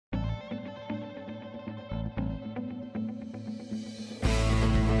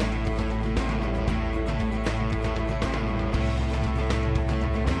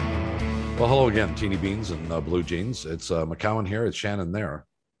Well, hello again, Teeny Beans and Blue Jeans. It's McCowan here. It's Shannon there.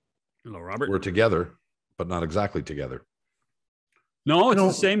 Hello, Robert. We're together, but not exactly together. No, it's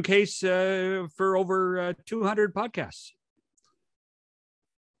the same case for over 200 podcasts.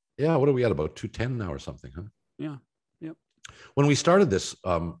 Yeah, what are we at, about 210 now or something, huh? Yeah, yep. When we started this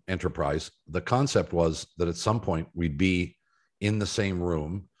enterprise, the concept was that at some point we'd be in the same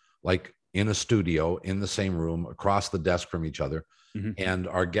room, like in a studio, in the same room, across the desk from each other. Mm-hmm. And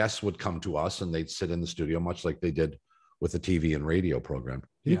our guests would come to us and they'd sit in the studio, much like they did with the TV and radio program.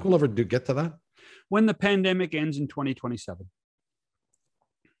 Do you think we'll ever get to that? When the pandemic ends in 2027.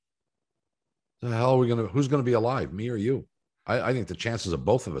 The hell are we who's going to be alive, me or you? I think the chances of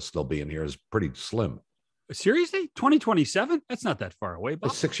both of us still being here is pretty slim. Seriously? 2027? That's not that far away,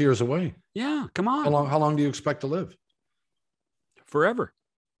 Bob. That's 6 years away. Yeah, come on. How long do you expect to live? Forever.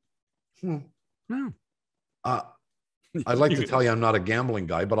 No. I'd like to tell you I'm not a gambling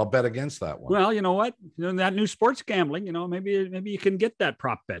guy, but I'll bet against that one. Well, you know what? That new sports gambling, maybe you can get that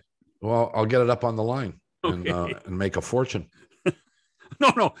prop bet. Well, I'll get it up on the line and make a fortune.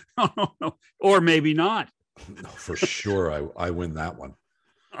 No. Or maybe not. No, for sure, I win that one.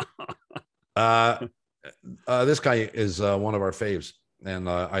 This guy is one of our faves, and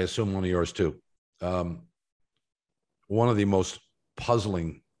I assume one of yours too. One of the most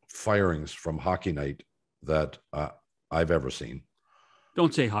puzzling firings from Hockey Night that I've ever seen.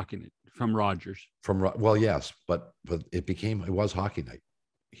 Don't say Hockey Night. From Rogers. Well, yes, but it was Hockey Night.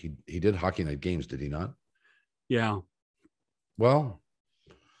 He did Hockey Night games, did he not? Yeah. Well,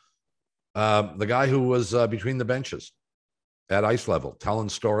 the guy who was between the benches at ice level, telling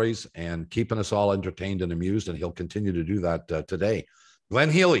stories and keeping us all entertained and amused, and he'll continue to do that today.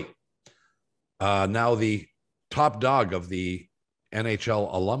 Glenn Healy, now the top dog of the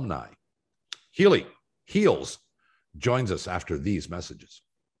NHL Alumni. Heels joins us after these messages.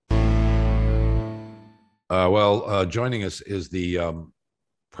 Joining us is the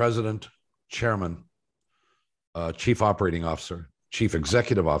president, chairman, chief operating officer, chief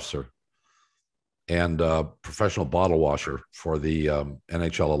executive officer, and professional bottle washer for the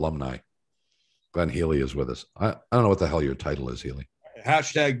NHL Alumni. Glenn Healy is with us. I don't know what the hell your title is, Healy.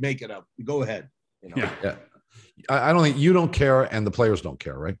 Hashtag make it up. Go ahead. Yeah. I don't think you don't care, and the players don't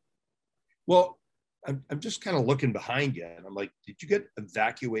care, right? Well, I'm just kind of looking behind you, and I'm like, did you get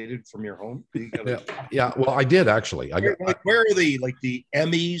evacuated from your home? Yeah. Well, I did actually. Where are the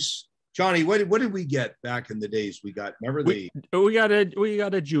Emmys, Johnny? What did we get back in the days? We got we got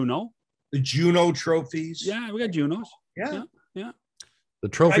a Juno. The Juno trophies. Yeah, we got Junos. Yeah. The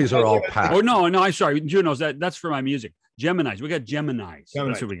trophies are all packed. Oh no, I'm sorry, Junos. That's for my music. Geminis. We got Geminis.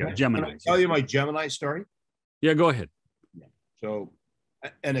 That's what we got. Geminis. Can I tell you my Gemini story? Yeah, go ahead. So,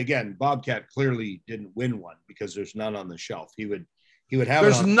 and again, Bobcat clearly didn't win one because there's none on the shelf. He would have.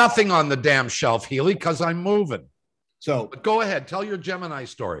 There's nothing on the damn shelf, Healy, because I'm moving. So, but go ahead, tell your Gemini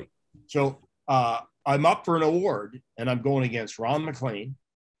story. So, I'm up for an award, and I'm going against Ron McLean,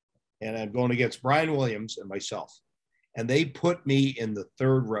 and I'm going against Brian Williams and myself, and they put me in the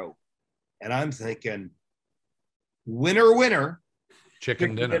third row, and I'm thinking, winner,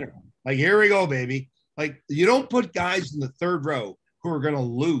 chicken dinner. Like, here we go, baby. Like, you don't put guys in the third row who are going to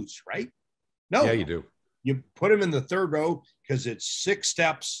lose, right? No. Yeah, you do. You put them in the third row because it's 6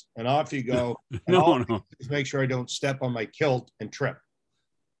 steps and off you go. No. Just make sure I don't step on my kilt and trip.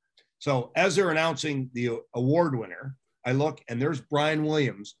 So as they're announcing the award winner, I look and there's Brian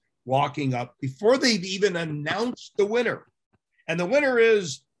Williams walking up before they've even announced the winner. And the winner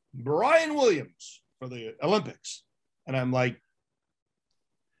is Brian Williams for the Olympics. And I'm like,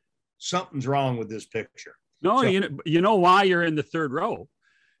 something's wrong with this picture. No, you know why you're in the third row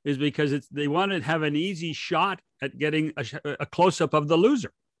is because they want to have an easy shot at getting a close-up of the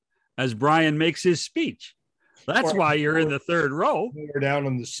loser as Brian makes his speech. That's why you're in the third row. We're down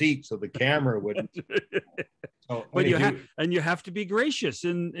on the seat so the camera wouldn't. But you have to be gracious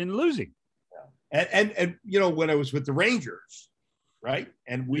in losing. Yeah. And when I was with the Rangers, right?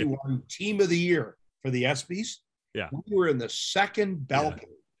 And we won Team of the Year for the ESPYs. Yeah. We were in the second balcony.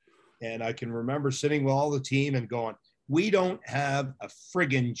 Yeah. And I can remember sitting with all the team and going, we don't have a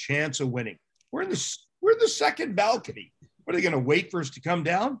friggin' chance of winning. We're in the second balcony. What are they going to wait for us to come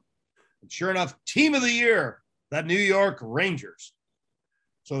down? And sure enough, Team of the Year, the New York Rangers.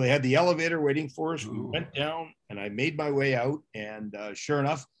 So they had the elevator waiting for us. We went down and I made my way out. And sure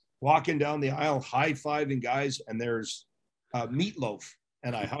enough, walking down the aisle, high-fiving guys, and there's Meatloaf.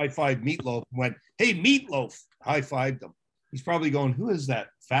 And I high-fived Meatloaf and went, hey, Meatloaf, high-fived him. He's probably going, who is that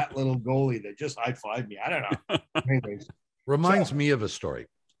fat little goalie that just high-fived me? I don't know. Anyways. Reminds me of a story.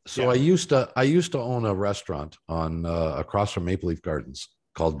 So I used to own a restaurant on across from Maple Leaf Gardens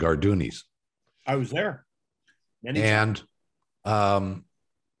called Garduni's. I was there. Anytime. And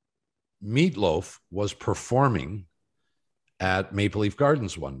Meatloaf was performing at Maple Leaf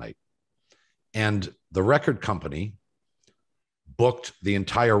Gardens one night, and the record company booked the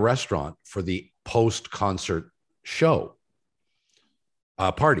entire restaurant for the post-concert show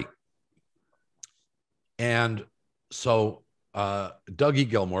party. And so Dougie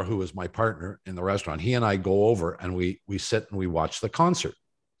Gilmore, who was my partner in the restaurant, he and I go over and we sit and we watch the concert.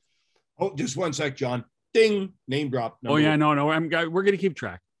 Oh, just one sec, John. Ding, name drop. Oh yeah, no, we're going to keep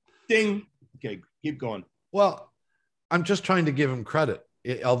track. Ding. Okay, keep going. Well, I'm just trying to give him credit,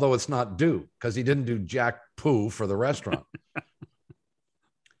 although it's not due, because he didn't do jack poo for the restaurant.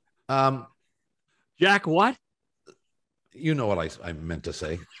 Jack, what? You know what I meant to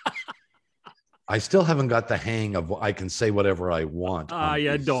say. I still haven't got the hang of I can say whatever I want.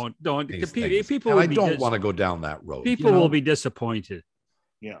 Yeah, don't. People. I don't want to go down that road. People will be disappointed.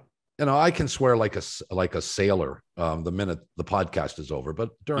 Yeah. I can swear like a sailor the minute the podcast is over,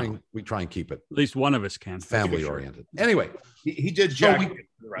 but we try and keep it. At least one of us can. Family oriented. Anyway, he did. Jack. So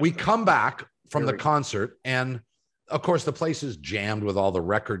we come back from the concert, and of course the place is jammed with all the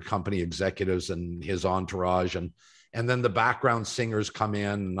record company executives and his entourage, and then the background singers come in,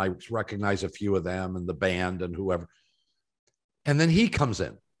 and I recognize a few of them, and the band and whoever. And then he comes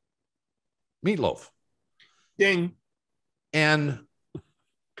in, Meatloaf. Ding. And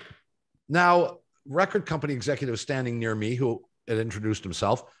now record company executive standing near me who had introduced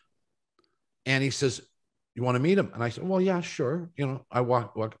himself. And he says, "You want to meet him?" And I said, "Well, yeah, sure." I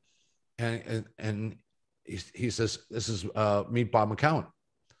walk. And he says, "This is meet Bob McCowan."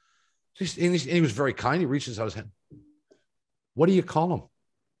 And he was very kind. He reaches out his hand. "What do you call him?"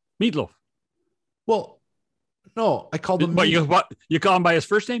 Meatloaf. "Well, no, I called him." But you call him by his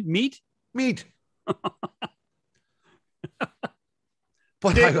first name? Meat.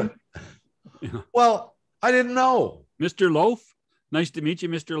 But well, I didn't know. Mr. Loaf. Nice to meet you,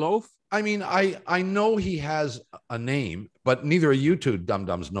 Mr. Loaf. I mean, I know he has a name, but neither of you two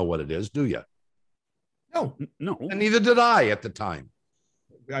dum-dums know what it is, do you? No. And neither did I at the time.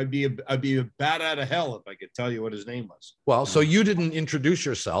 I'd be a bat out of hell if I could tell you what his name was. Well, so you didn't introduce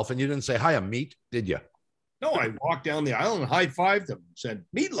yourself and you didn't say, "Hi, I'm Meat," did you? No, I walked down the aisle and high-fived him and said,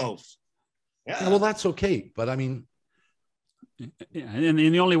 "Meatloaf." Yeah, well, that's okay. But I mean, yeah, and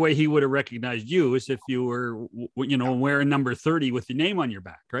the only way he would have recognized you is if you were, wearing number 30 with your name on your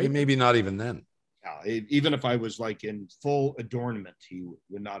back, right? Maybe not even then. Even if I was like in full adornment, he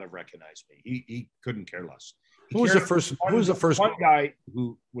would not have recognized me. He couldn't care less. Who was the first? One guy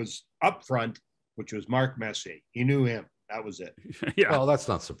who was up front, which was Mark Messier. He knew him. That was it. Yeah. Well, that's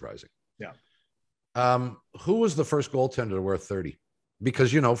not surprising. Yeah. Who was the first goaltender to wear 30?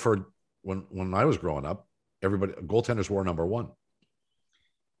 Because for when I was growing up, goaltenders wore number 1.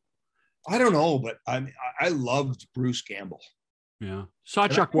 I don't know, but I loved Bruce Campbell. Yeah.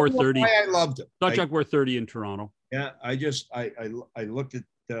 Sawchuk wore 30. I loved him. Sawchuk wore 30 in Toronto. Yeah. I looked at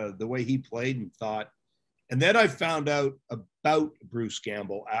the way he played and thought, and then I found out about Bruce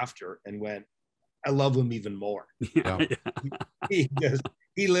Campbell after and went, I love him even more. Yeah. He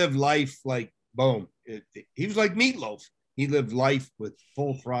lived life like boom. He was like Meatloaf. He lived life with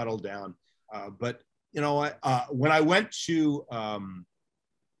full throttle down. But when I went to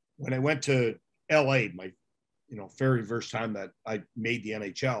LA, my very first time that I made the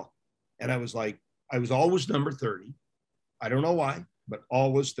NHL, and I was always number 30. I don't know why, but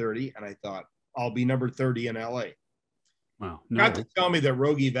always 30. And I thought, I'll be number 30 in LA. Wow. Got to tell me that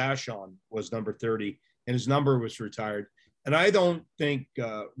Rogie Vachon was number 30 and his number was retired. And I don't think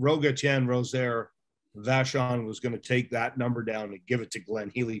Rogatien Rosaire Vachon was going to take that number down and give it to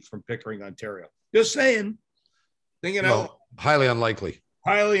Glenn Healy from Pickering, Ontario. Just saying. Thinking out. Highly unlikely.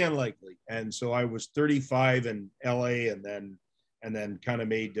 Highly unlikely. And so I was 35 in LA and then kind of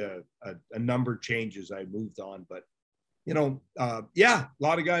made a number changes. I moved on. But, a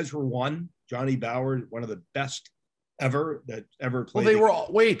lot of guys were 1. Johnny Bauer, one of the best ever that ever played. Well, they were all,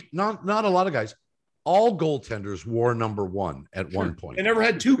 not a lot of guys. All goaltenders wore number 1 at one point. They never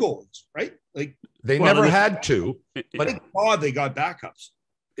had 2 goals, right? Like they never had 2, but thank God they got backups.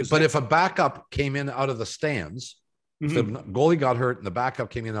 But if a backup came in out of the stands, if the goalie got hurt and the backup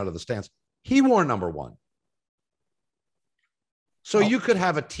came in out of the stands, he wore number 1. So you could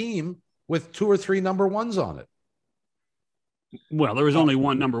have a team with 2 or 3 number 1s on it. Well, there was only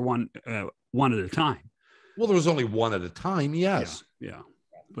one number 1, one at a time. Well, there was only 1 at a time. Yes. Yeah.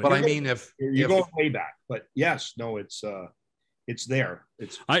 But I mean, if you go way back, but yes, no, it's there.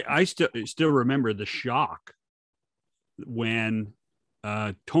 I still remember the shock when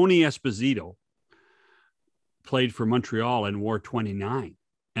Tony Esposito played for Montreal and wore 29,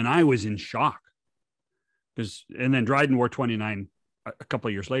 and I was in shock. and then Dryden wore 29 a couple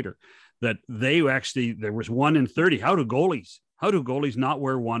of years later. That there was 1 in 30. How do goalies not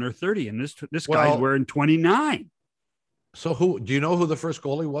wear 1 or 30? And this guy's wearing 29. So do you know who the first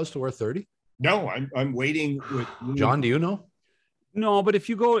goalie was to wear 30? No, I'm waiting with John. Do you know? No, but if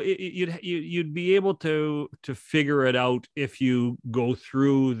you go, you'd be able to figure it out if you go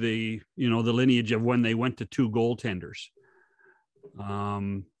through the lineage of when they went to 2 goaltenders.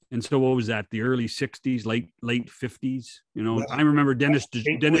 And so what was that? The early 60s, late 50s. I remember Dennis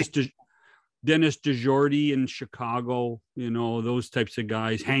DeJordy in Chicago. Those types of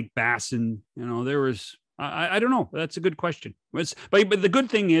guys. Hank Bassin. There was. I don't know. That's a good question. But the good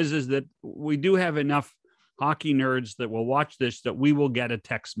thing is that we do have enough hockey nerds that will watch this, that we will get a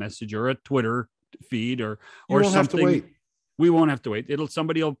text message or a Twitter feed or something. Have to wait. We won't have to wait.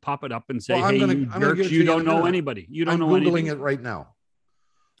 Somebody will pop it up and say, "Hey, you don't know anybody. You don't know anything." I'm Googling it right now.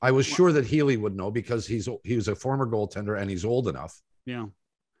 I was sure that Healy would know because he was a former goaltender and he's old enough. Yeah.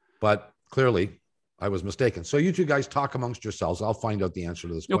 But clearly I was mistaken. So you two guys talk amongst yourselves. I'll find out the answer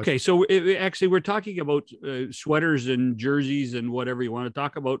to this question. Okay. So actually we're talking about sweaters and jerseys and whatever you want to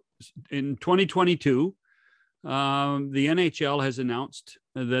talk about. In 2022, the NHL has announced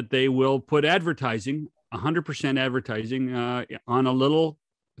that they will put 100% advertising on a little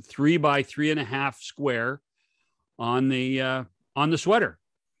 3 by 3.5 square on the sweater.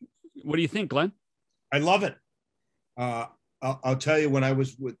 What do you think, Glenn? I love it. I'll tell you, when I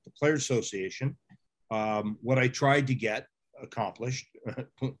was with the Players Association, what I tried to get accomplished,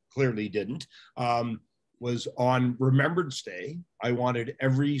 clearly didn't, was on Remembrance Day. I wanted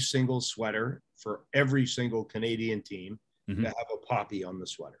every single sweater for every single Canadian team to have a poppy on the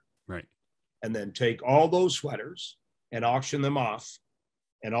sweater. Right. And then take all those sweaters and auction them off,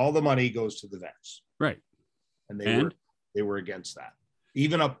 and all the money goes to the vets. Right. And they were against that.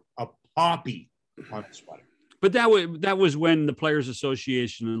 Even a poppy on the sweater. But that was when the Players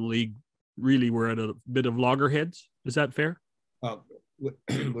Association and the league really were at a bit of loggerheads. Is that fair?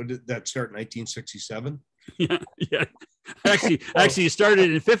 Did that start in 1967? Yeah. Actually, it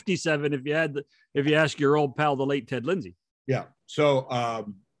started in 57. If you ask your old pal, the late Ted Lindsay. Yeah. So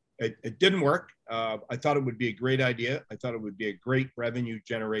it didn't work. I thought it would be a great idea. I thought it would be a great revenue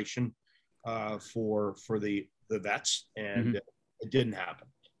generation for the vets, and it didn't happen.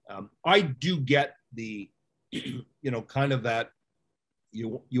 I do get the, kind of that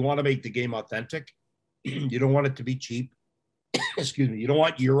you want to make the game authentic. You don't want it to be cheap. Excuse me. You don't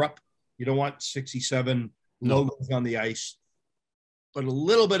want Europe. You don't want 67 logos on the ice. But a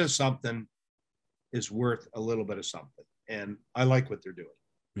little bit of something is worth a little bit of something. And I like what they're doing.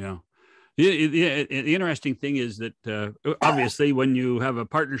 Yeah. The interesting thing is that obviously when you have a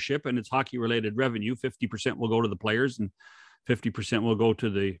partnership and it's hockey related revenue, 50% will go to the players and 50% will go to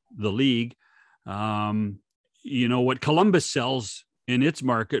the league. What Columbus sells in its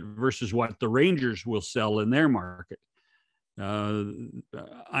market versus what the Rangers will sell in their market.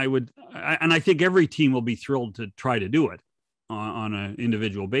 I think every team will be thrilled to try to do it on an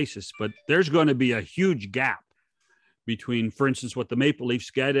individual basis, but there's going to be a huge gap between, for instance, what the Maple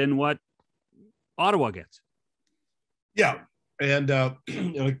Leafs get and what Ottawa gets. Yeah. And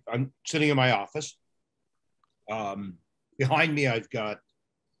I'm sitting in my office. Behind me, I've got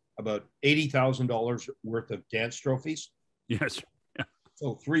about $80,000 worth of dance trophies. Yes. Yeah.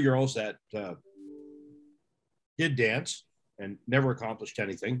 So 3 girls that did dance and never accomplished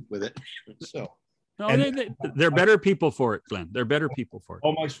anything with it. So they're better people for it, Glenn. They're better people for it.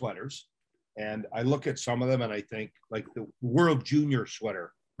 All my sweaters. And I look at some of them and I think, like the World Junior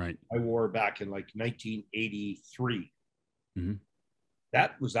sweater, right, I wore back in like 1983. Mm-hmm.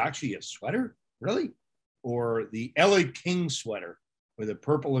 That was actually a sweater? Really? Or the LA King sweater with the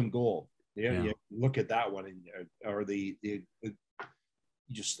purple and gold. Yeah. You look at that one, or the you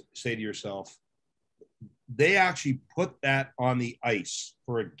just say to yourself, they actually put that on the ice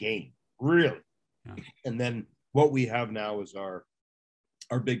for a game, really. Yeah. And then what we have now is our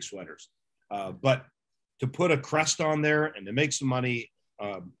big sweaters. But to put a crest on there and to make some money,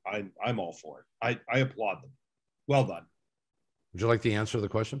 I'm all for it. I applaud them. Well done. Would you like to answer the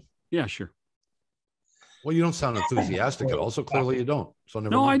question? Yeah, sure. Well, you don't sound enthusiastic at all, so clearly you don't. So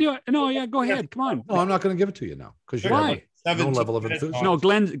never mind. I do. No, yeah, go ahead. Come on. No, I'm not going to give it to you now because you have no level of enthusiasm. No,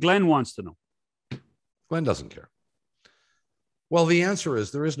 Glenn wants to know. Glenn doesn't care. Well, the answer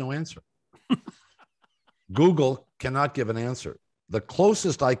is there is no answer. Google cannot give an answer. The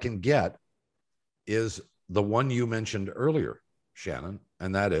closest I can get is the one you mentioned earlier, Shannon,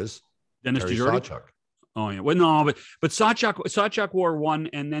 and that is Dennis DeJordy. Sawchuk. Oh yeah. Well, no, but Sawchuk wore one,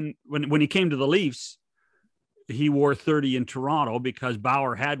 and then when he came to the Leafs, he wore 30 in Toronto because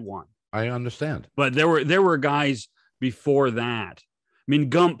Bauer had one. I understand. But there were guys before that. I mean,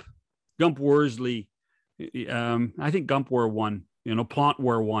 Gump Worsley. I think Gump wore one. Plant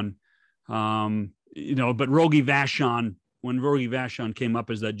wore one. But Rogie Vachon, when Rogie Vachon came up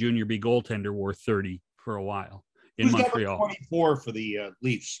as that junior B goaltender, wore 30 for a while in Who's Montreal. Number 24 for the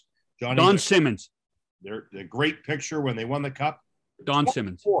Leafs? Johnny, Don Simmons. They're the great picture when they won the cup. Don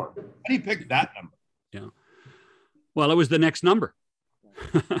Simmons. How do you pick that number? Yeah. Well, it was the next number.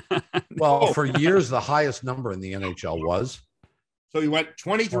 Well, for years, the highest number in the NHL was. So you went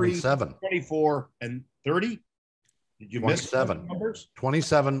 23, 27. 24, and 30? Did you 27. miss numbers?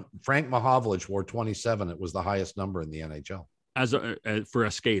 27. Frank Mahovlich wore 27. It was the highest number in the NHL. For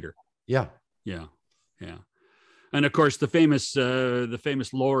a skater. Yeah. Yeah. Yeah. And of course, the famous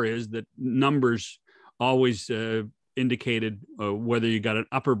lore is that numbers always indicated whether you got an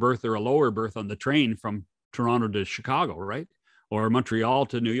upper berth or a lower berth on the train from Toronto to Chicago, right? Or Montreal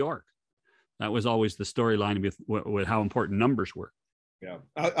to New York. That was always the storyline with how important numbers were. Yeah.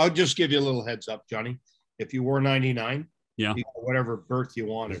 I'll just give you a little heads up, Johnny. If you wore 99, yeah, you got whatever berth you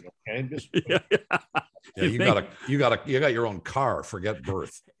wanted. Okay. Just yeah, you got your own car. Forget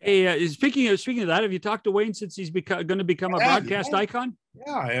berth. Hey, speaking of that, have you talked to Wayne since he's going to become a broadcast icon?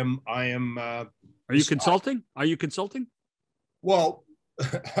 Yeah, I am. Are you consulting? Well,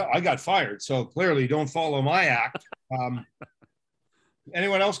 I got fired, so clearly don't follow my act.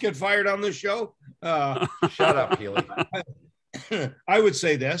 Anyone else get fired on this show? Shut up, Healy. I would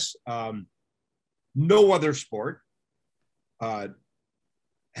say this. No other sport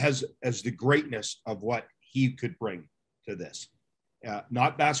has the greatness of what he could bring to this.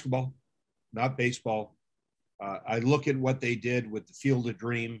 Not basketball, not baseball. I look at what they did with the Field of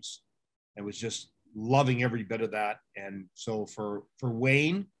Dreams and was just loving every bit of that. And so for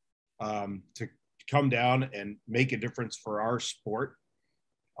Wayne to come down and make a difference for our sport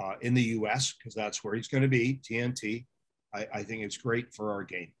in the U.S., because that's where he's going to be, TNT, I think it's great for our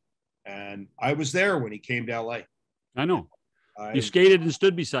game. And I was there when he came to LA. I know. You skated and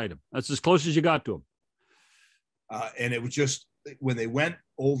stood beside him. That's as close as you got to him. And it was just when they went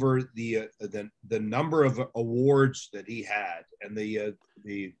over the number of awards that he had, and the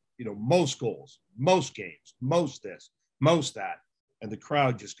most goals, most games, most this, most that, and the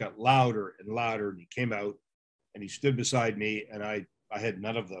crowd just got louder and louder. And he came out and he stood beside me, and I had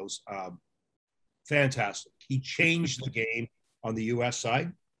none of those. Fantastic. He changed the game on the U.S.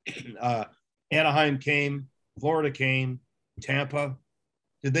 side. Anaheim came, Florida came, Tampa.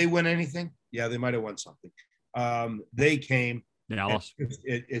 Did they win anything? Yeah, they might have won something. They came. Dallas.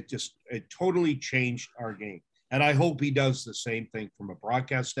 It totally changed our game. And I hope he does the same thing from a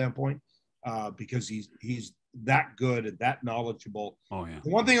broadcast standpoint, because he's that good and that knowledgeable. Oh, yeah. The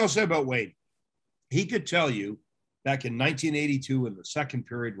one thing I'll say about Wade, he could tell you back in 1982 in the second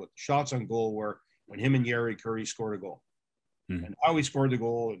period what shots on goal were when him and Yari Curry scored a goal. And how he scored the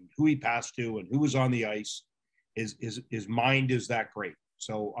goal and who he passed to and who was on the ice. His mind is that great.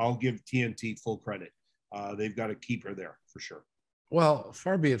 So I'll give TNT full credit. They've got a keeper there for sure. Well,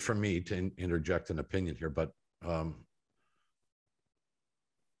 far be it from me to interject an opinion here, but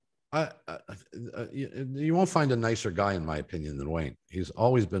you won't find a nicer guy, in my opinion, than Wayne. He's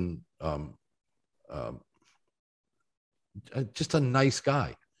always been just a nice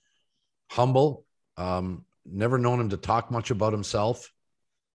guy, humble. Never known him to talk much about himself.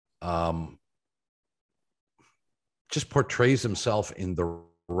 Just portrays himself in the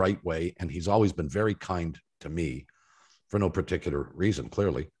right way, and he's always been very kind to me for no particular reason,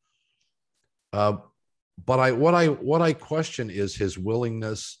 clearly. But what I question is his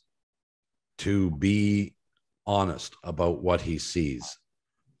willingness to be honest about what he sees.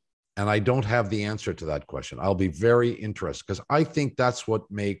 And I don't have the answer to that question. I'll be very interested, because I think that's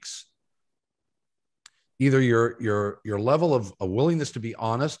what makes either your level of a willingness to be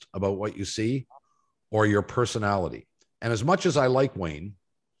honest about what you see, or your personality. And as much as I like Wayne,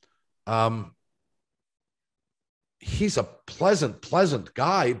 he's a pleasant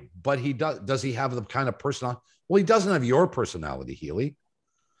guy, but does he have the kind of personality? Well, he doesn't have your personality, Healy.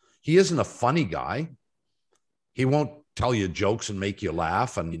 He isn't a funny guy. He won't tell you jokes and make you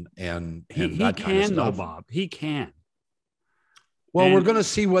laugh and that kind of stuff. Bob. He can. Well, we're going to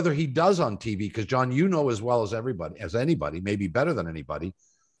see whether he does on TV, because John, you know as well as anybody, maybe better than anybody,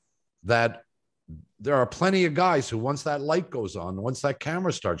 that there are plenty of guys who, once that light goes on, once that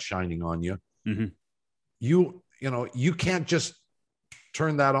camera starts shining on you, you can't just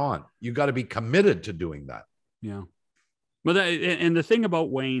turn that on. You got to be committed to doing that. Yeah. But and the thing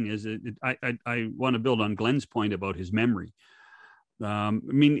about Wayne is I want to build on Glenn's point about his memory. I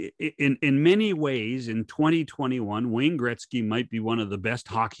mean, in many ways, in 2021, Wayne Gretzky might be one of the best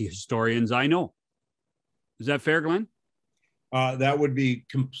hockey historians I know. Is that fair, Glenn? That would be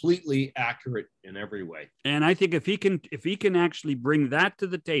completely accurate in every way. And I think if he can actually bring that to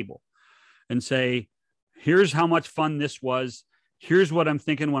the table and say, here's how much fun this was. Here's what I'm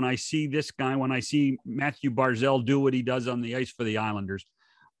thinking when I see this guy, when I see Matthew Barzal do what he does on the ice for the Islanders,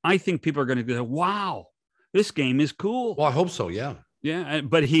 I think people are going to go, wow, this game is cool. Well, I hope so. Yeah. Yeah.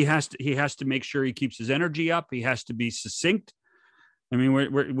 But he has to make sure he keeps his energy up. He has to be succinct. I mean,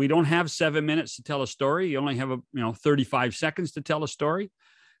 we don't have 7 minutes to tell a story. You only have 35 seconds to tell a story.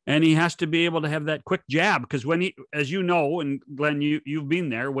 And he has to be able to have that quick jab, because when he, as you know, and Glenn, you've been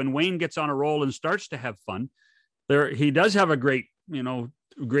there, when Wayne gets on a roll and starts to have fun, he does have a great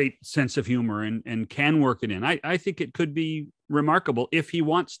sense of humor and can work it in. I think it could be remarkable if he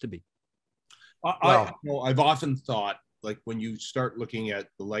wants to be. I've often thought, like, when you start looking at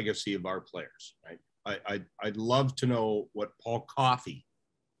the legacy of our players, right? I'd love to know what Paul Coffey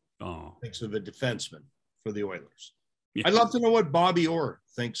thinks of a defenseman for the Oilers. Yeah. I'd love to know what Bobby Orr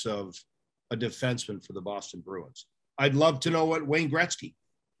thinks of a defenseman for the Boston Bruins. I'd love to know what Wayne Gretzky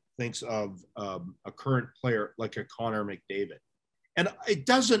thinks of a current player like a Connor McDavid. And it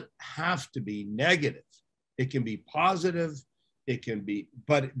doesn't have to be negative. It can be positive. It can be,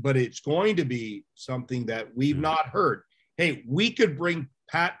 but it's going to be something that we've not heard. Hey, we could bring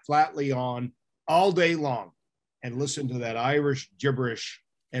Pat Flatley on all day long and listen to that Irish gibberish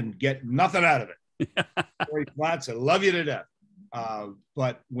and get nothing out of it. Corey Flats, I love you to death.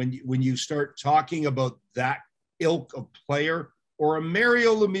 But when you start talking about that ilk of player, or a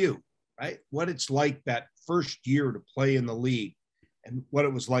Mario Lemieux, right? What it's like that first year to play in the league and what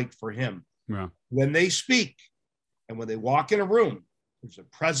it was like for him. Yeah. When they speak and when they walk in a room, there's a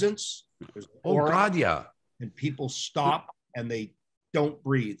presence. There's an aura, God, yeah. And people stop and they don't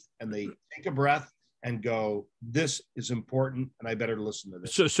breathe and they take a breath and go, this is important and I better listen to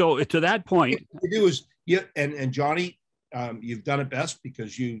this. So to that point, what you do is, and Johnny, you've done it best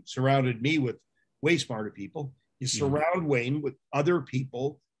because you surrounded me with way smarter people. You surround Wayne with other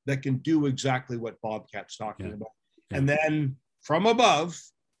people that can do exactly what Bobcat's talking about. Yeah. And then from above,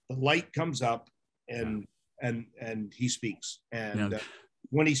 the light comes up and he speaks. And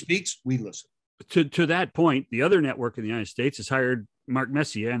when he speaks, we listen. To that point, the other network in the United States has hired Mark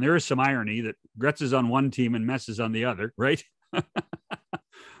Messier, and there is some irony that Gretz is on one team and Mess is on the other, right?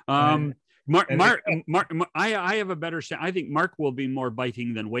 I have a better sense. I think Mark will be more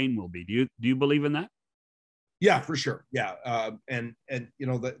biting than Wayne will be. Do you believe in that? Yeah, for sure. Yeah, and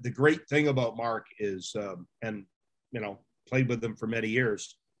the great thing about Mark is, played with him for many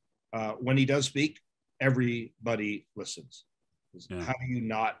years. When he does speak, everybody listens. Yeah. How do you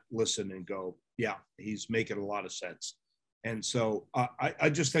not listen and go, yeah, he's making a lot of sense? And so I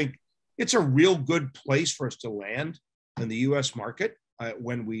just think it's a real good place for us to land in the U.S. market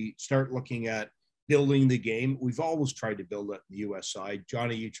when we start looking at building the game. We've always tried to build it on the U.S. side.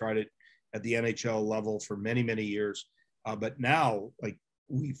 Johnny, you tried it at the NHL level for many, many years. But now, like,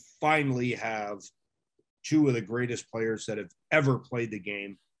 we finally have two of the greatest players that have ever played the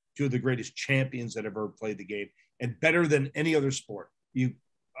game, two of the greatest champions that have ever played the game, and better than any other sport.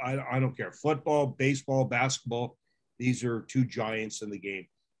 I don't care, football, baseball, basketball. These are two giants in the game,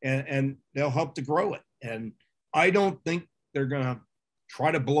 and they'll help to grow it. And I don't think they're going to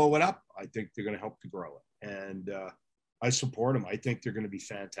try to blow it up. I think they're going to help to grow it. And I support them. I think they're going to be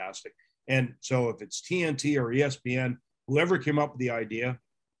fantastic. And so if it's TNT or ESPN, whoever came up with the idea,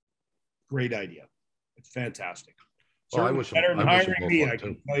 great idea. It's fantastic. Well, I wish better than hiring me. I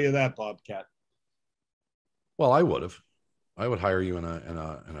can tell you that, Bobcat. Well, I would have. I would hire you in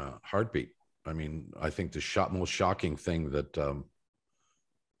a heartbeat. I mean, I think the most shocking thing that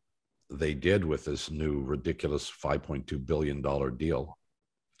they did with this new ridiculous $5.2 billion deal,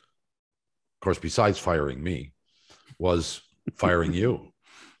 of course, besides firing me, was firing you.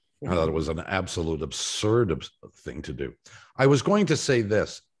 I thought it was an absolute absurd thing to do. I was going to say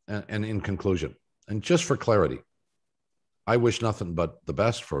this, and in conclusion, and just for clarity, I wish nothing but the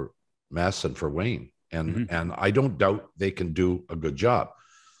best for Mess and for Wayne. And I don't doubt they can do a good job.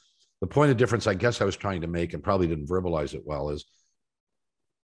 The point of difference, I guess I was trying to make, and probably didn't verbalize it well, is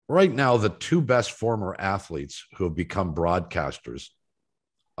right now, the two best former athletes who have become broadcasters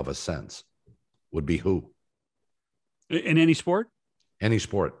of a sense would be who? In any sport? Any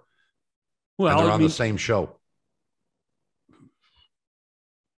sport. Well, and they're on the same show.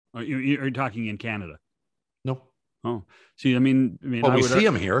 You're talking in Canada? No. Oh, see, I mean, well, we see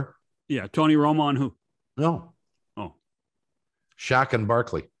him here. Yeah, Tony Romo and who? No. Oh, Shaq and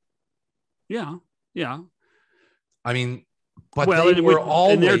Barkley. Yeah. I mean, But well, they were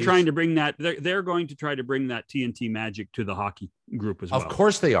always, and they're trying to bring that. They're going to try to bring that TNT magic to the hockey group as well. Of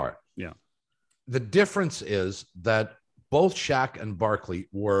course they are. Yeah. The difference is that both Shaq and Barkley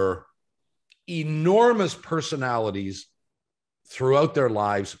were enormous personalities throughout their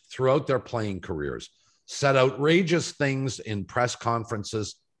lives, throughout their playing careers, said outrageous things in press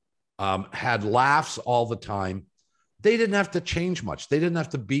conferences, had laughs all the time. They didn't have to change much. They didn't have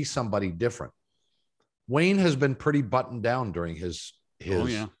to be somebody different. Wayne has been pretty buttoned down during his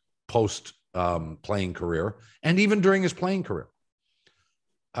post playing career, and even during his playing career.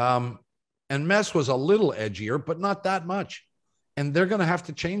 And Mess was a little edgier, but not that much. And they're going to have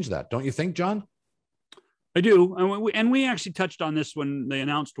to change that. Don't you think, John? I do. And we actually touched on this when they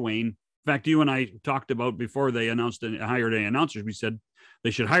announced Wayne. In fact, you and I talked about before they announced and hired any announcers, we said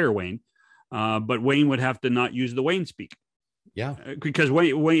they should hire Wayne. But Wayne would have to not use the Wayne speak. Yeah. Because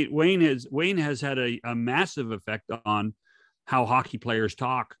Wayne has had a massive effect on how hockey players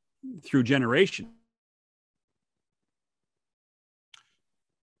talk through generations.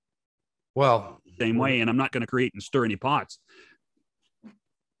 Well, same way, and I'm not going to create and stir any pots.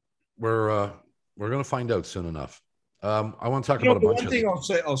 We're going to find out soon enough. I want to talk about a bunch of things. One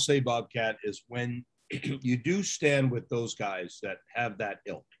thing I'll say, Bobcat, is when you do stand with those guys that have that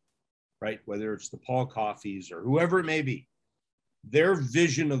ilk, right? Whether it's the Paul Coffeys or whoever it may be, their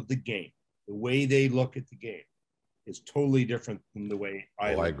vision of the game, the way they look at the game, is totally different than the way I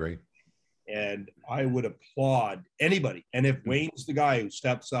agree. And I would applaud anybody. And if Wayne's the guy who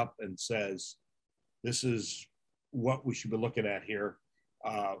steps up and says, this is what we should be looking at here,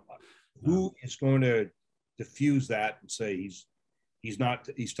 who is going to diffuse that and say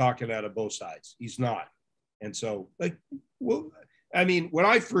he's talking out of both sides? He's not. And so, I mean, when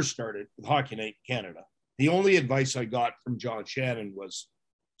I first started with Hockey Night in Canada, the only advice I got from John Shannon was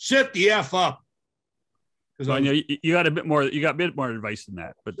sit the F up. Because you got a bit more advice than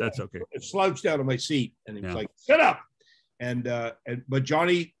that, but that's okay. I slouched out of my seat and he was like, sit up. But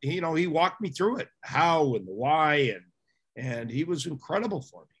Johnny, he walked me through it, how and the why, and he was incredible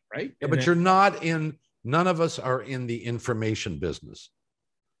for me, right? Yeah, but none of us are in the information business.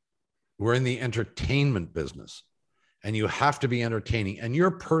 We're in the entertainment business. And you have to be entertaining. And your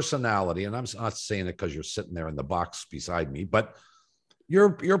personality, and I'm not saying it because you're sitting there in the box beside me, but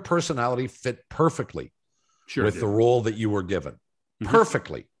your personality fit perfectly with the role that you were given. Mm-hmm.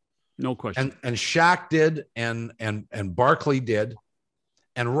 Perfectly. No question. And Shaq did, and Barkley did.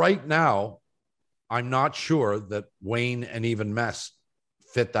 And right now, I'm not sure that Wayne and even Mess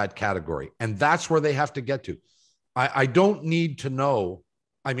fit that category. And that's where they have to get to. I don't need to know.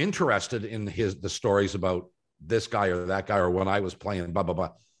 I'm interested in the stories about this guy or that guy, or when I was playing, blah, blah,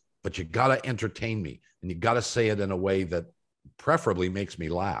 blah. But you got to entertain me, and you got to say it in a way that preferably makes me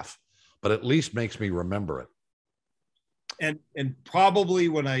laugh, but at least makes me remember it. And probably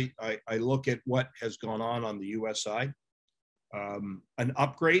when I look at what has gone on the US side, an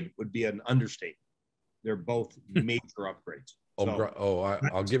upgrade would be an understatement. They're both major upgrades.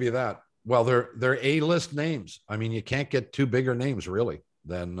 I'll give you that. Well, they're A-list names. I mean, you can't get two bigger names really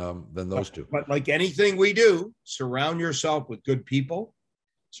than those two. But like anything we do, surround yourself with good people,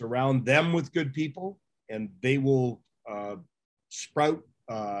 surround them with good people, and they will sprout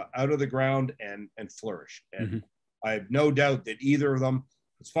out of the ground and flourish. And I have no doubt that either of them.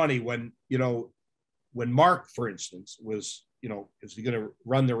 It's funny when Mark, for instance, was is he going to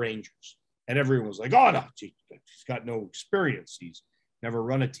run the Rangers, and everyone was like, "Oh no, he's got no experience. He's never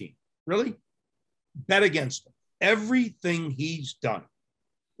run a team." Really, bet against him. Everything he's done,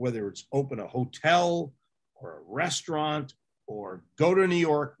 whether it's open a hotel or a restaurant or go to New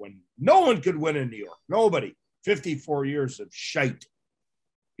York when no one could win in New York. Nobody. 54 years of shite.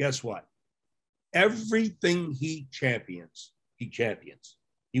 Guess what? Everything he champions.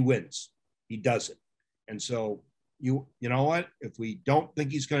 He wins. He does it. And so you know what? If we don't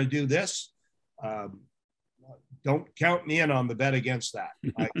think he's going to do this, don't count me in on the bet against that.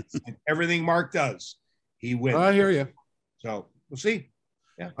 Everything Mark does, he wins. I hear you. So we'll see.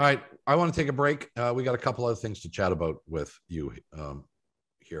 Yeah. All right. I want to take a break. We got a couple other things to chat about with you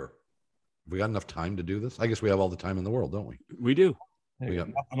here. Have we got enough time to do this? I guess we have all the time in the world, don't we? We do. We got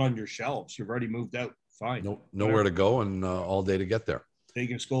nothing on your shelves. You've already moved out. Fine. Nowhere to go and all day to get there.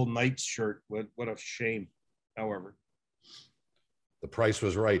 Vegas Golden Knights shirt. What a shame. However, the price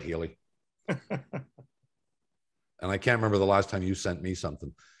was right, Healy. And I can't remember the last time you sent me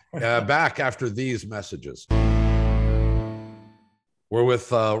something. Back after these messages. We're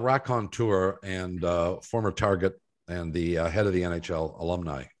with Raconteur and former Target and the head of the NHL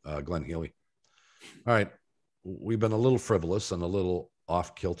Alumni, Glenn Healy. All right. We've been a little frivolous and a little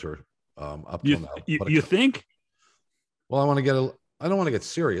off kilter up till now. You think? Well, I don't want to get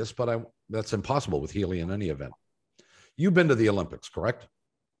serious, but that's impossible with Healy in any event. You've been to the Olympics, correct?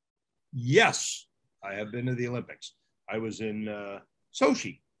 Yes, I have been to the Olympics. I was in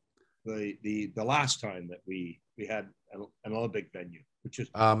Sochi the last time that we had an Olympic venue, which is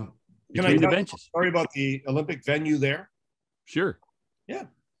between the benches. Sorry about the Olympic venue there. Sure. Yeah.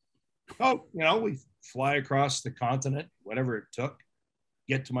 Oh, we fly across the continent, whatever it took,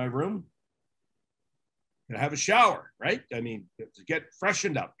 get to my room, and have a shower, right? I mean, to get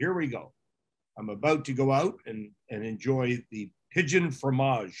freshened up. Here we go. I'm about to go out and enjoy the pigeon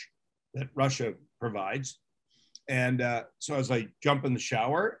fromage that Russia provides. And so as I jump in the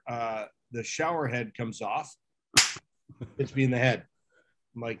shower head comes off. Hits me in the head.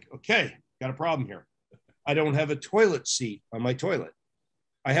 I'm like, okay, got a problem here. I don't have a toilet seat on my toilet.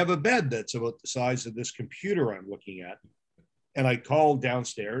 I have a bed that's about the size of this computer I'm looking at. And I call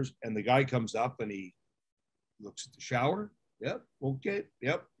downstairs and the guy comes up and he looks at the shower. Yep. Okay.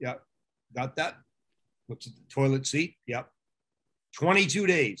 Yep. Got that. Looks at the toilet seat. Yep. 22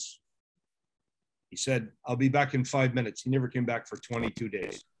 days. He said, I'll be back in 5 minutes. He never came back for 22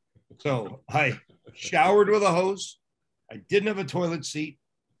 days. So I showered with a hose. I didn't have a toilet seat.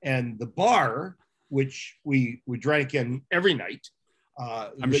 And the bar, which we drank in every night.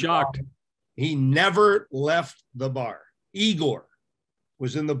 I'm shocked. He never left the bar. Igor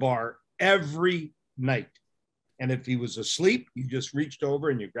was in the bar every night. And if he was asleep, you just reached over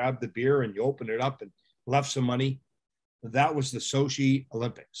and you grabbed the beer and you opened it up and left some money. That was the Sochi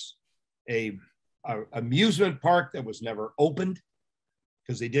Olympics, a amusement park that was never opened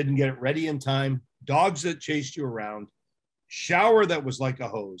because they didn't get it ready in time. Dogs that chased you around, shower that was like a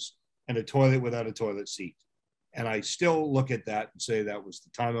hose, and a toilet without a toilet seat. And I still look at that and say that was the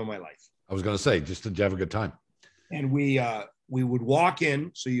time of my life. I was going to say, just to have a good time. And we would walk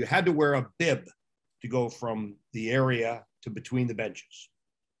in. So you had to wear a bib to go from the area to between the benches.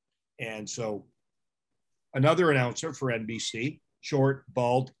 And so another announcer for NBC, short,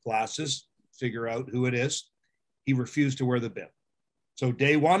 bald, glasses, figure out who it is. He refused to wear the bib. So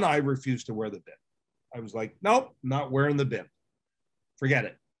day one, I refused to wear the bib. I was like, nope, not wearing the bib. Forget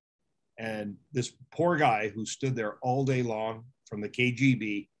it. And this poor guy who stood there all day long from the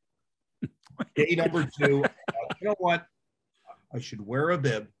KGB, day number two, you know what? I should wear a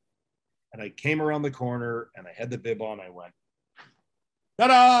bib. And I came around the corner and I had the bib on. I went,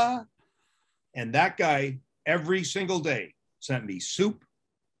 ta-da! And that guy, every single day, sent me soup,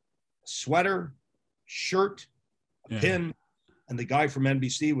 a sweater, shirt, a pin. And the guy from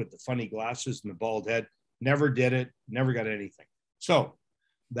NBC with the funny glasses and the bald head never did it, never got anything. So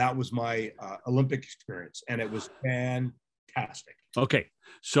that was my Olympic experience. And it was fantastic. Okay.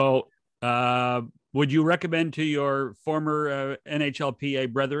 So would you recommend to your former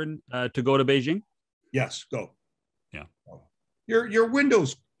NHLPA brethren to go to Beijing? Yes, go. Yeah. Your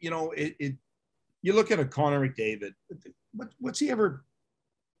windows, you look at a Connor McDavid. What's he ever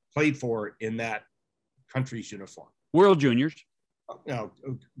played for in that country's uniform? World Juniors. No,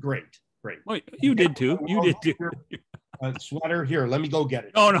 great. Well, you did too. You did too. Sweater here. Let me go get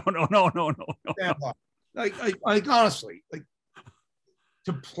it. No. Like honestly, like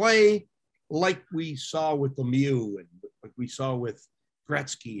to play like we saw with Lemieux and like we saw with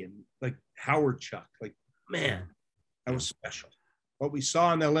Gretzky and like Howard Chuck. Like, man, that was special. What we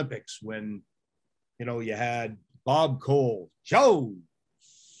saw in the Olympics when, you had Bob Cole, Joe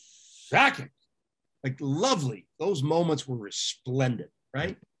Sakic, like lovely. Those moments were resplendent,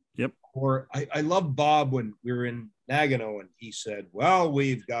 right? Yep. Or I love Bob when we were in Nagano and he said, well,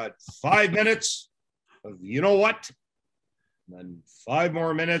 we've got 5 minutes of you know what, and then 5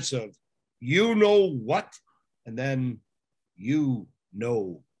 more minutes of you know what, and then you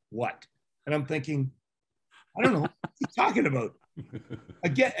know what. And I'm thinking, I don't know what he's talking about.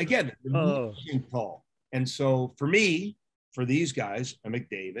 Again, the call. And so for me, for these guys,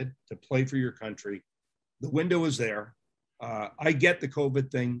 McDavid, to play for your country, the window is there. I get the COVID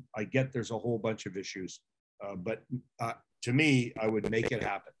thing. I get there's a whole bunch of issues. But to me, I would make it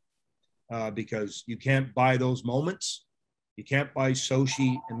happen because you can't buy those moments. You can't buy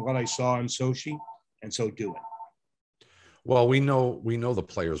Sochi and what I saw in Sochi, and so do it. Well, we know the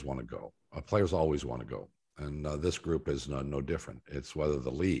players want to go. Players always want to go. And this group is no different. It's whether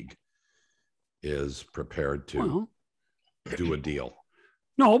the league is prepared to do a deal.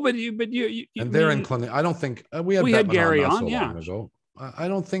 No, but you and their inclination. I don't think we had Gary on. Long ago. I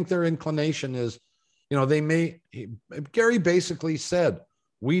don't think their inclination is. Gary basically said,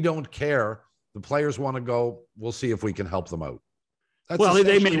 "We don't care. The players want to go. We'll see if we can help them out."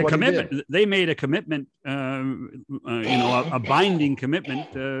 They made a commitment. They made a commitment. A binding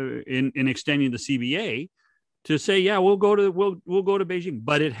commitment in extending the CBA. to say, yeah, we'll go to Beijing,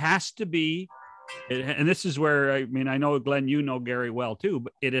 but it has to be, and this is where, I mean, I know, Glenn, you know Gary well too,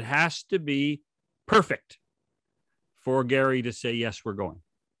 but it has to be perfect for Gary to say, yes, we're going.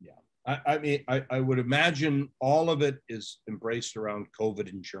 Yeah. I mean, I would imagine all of it is embraced around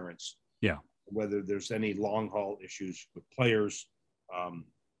COVID insurance. Yeah. Whether there's any long haul issues with players.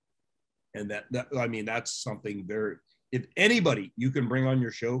 And that, I mean, that's something very, if anybody you can bring on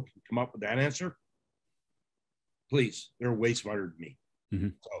your show can come up with that answer, please, they're way smarter than me. Mm-hmm.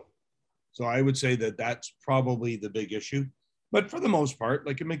 So I would say that that's probably the big issue. But for the most part,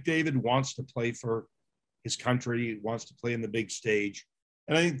 like McDavid wants to play for his country, wants to play in the big stage.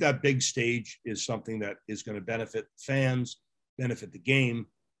 And I think that big stage is something that is going to benefit fans, benefit the game,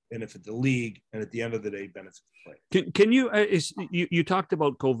 benefit the league, and at the end of the day, benefit the players. Can you, you talked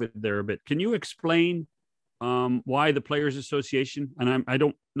about COVID there a bit. Can you explain why the Players Association, and I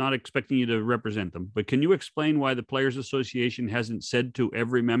don't, not expecting you to represent them, but can you explain why the Players Association hasn't said to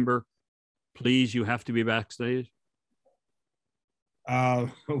every member, please, you have to be vaccinated?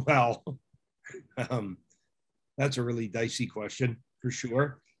 Well, that's a really dicey question for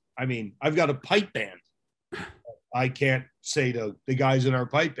sure. I mean, I've got a pipe band. I can't say to the guys in our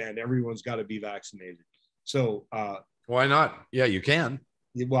pipe band, everyone's got to be vaccinated. So why not? Yeah, you can.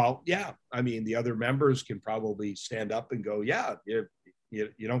 Well, yeah. I mean, the other members can probably stand up and go, yeah, you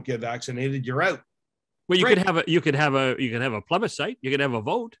don't get vaccinated, you're out. Well, you could have a plebiscite, you could have a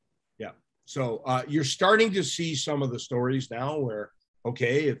vote. Yeah. So you're starting to see some of the stories now where,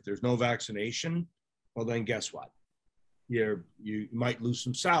 okay, if there's no vaccination, well, then guess what? You might lose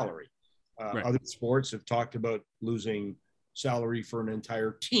some salary. Right. Other sports have talked about losing salary for an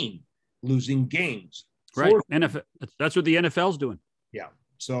entire team, losing games. Right. NFL, that's what the NFL's doing. Yeah.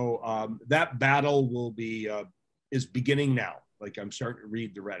 So that battle will be is beginning now. Like, I'm starting to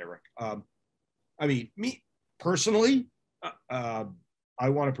read the rhetoric. I mean, me personally, I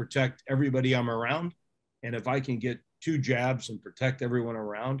want to protect everybody I'm around. And if I can get 2 jabs and protect everyone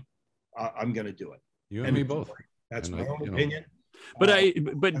around, I'm going to do it. You and me both. That's my own opinion. But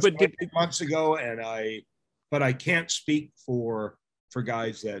months ago, but I can't speak for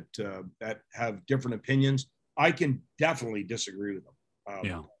guys that have different opinions. I can definitely disagree with them.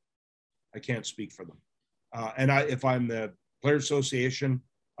 I can't speak for them. And if I'm the Players Association,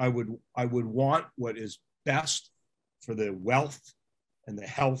 I would want what is best for the wealth and the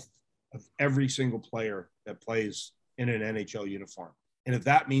health of every single player that plays in an NHL uniform. And if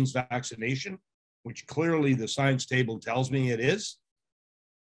that means vaccination, which clearly the science table tells me it is,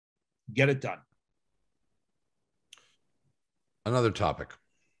 get it done. Another topic.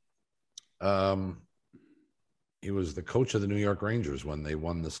 He was the coach of the New York Rangers when they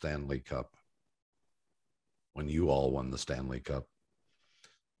won the Stanley Cup. When you all won the Stanley Cup.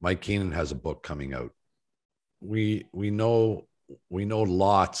 Mike Keenan has a book coming out. We know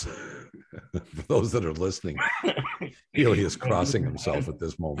lots. For those that are listening, Healy is crossing himself at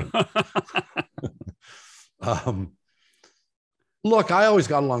this moment. Look, I always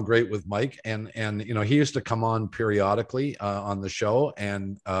got along great with Mike, and you know, he used to come on periodically on the show,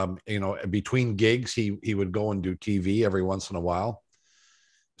 and you know, between gigs, he would go and do TV every once in a while.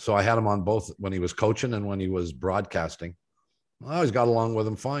 So I had him on both when he was coaching and when he was broadcasting. I always got along with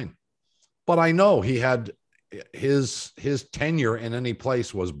him fine, but I know he had his tenure in any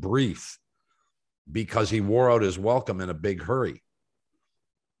place was brief because he wore out his welcome in a big hurry.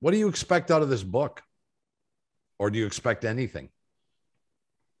 What do you expect out of this book? Or do you expect anything?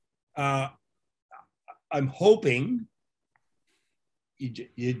 I'm hoping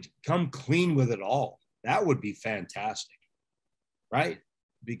you'd come clean with it all. That would be fantastic, right?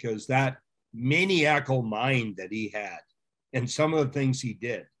 Because that maniacal mind that he had and some of the things he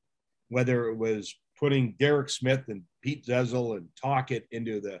did, whether it was putting Derek Smith and Pete Zezel and Tocchet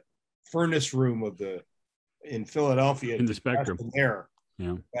into the furnace room in Philadelphia in the Spectrum there,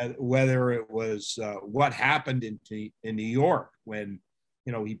 yeah. Whether it was what happened in New York when,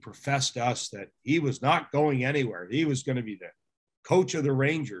 you know, he professed to us that he was not going anywhere. He was going to be the coach of the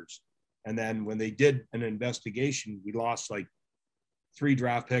Rangers. And then when they did an investigation, we lost like 3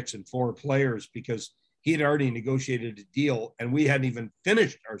 draft picks and 4 players because he had already negotiated a deal and we hadn't even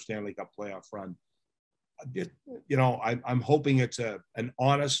finished our Stanley Cup playoff run. You know, I'm hoping it's an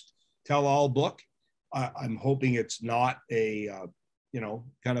honest tell-all book. I'm hoping it's not a, you know,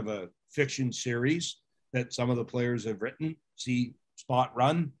 kind of a fiction series that some of the players have written. See Spot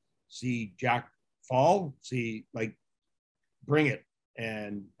run, see Jack fall, see, like, bring it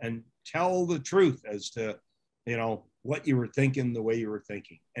and tell the truth as to, you know, what you were thinking, the way you were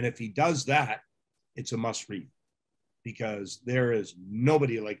thinking. And if he does that, it's a must read because there is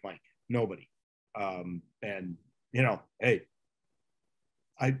nobody like Mike. Nobody. And, you know, hey,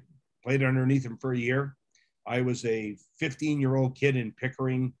 I played underneath him for a year. I was a 15-year-old kid in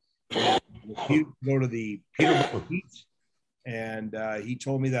Pickering. He would go to the Peterborough Heat, and he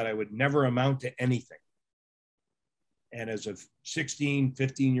told me that I would never amount to anything. And as a 16,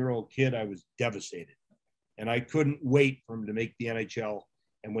 15-year-old kid, I was devastated. And I couldn't wait for him to make the NHL.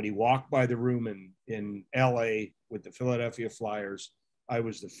 And when he walked by the room in LA with the Philadelphia Flyers, I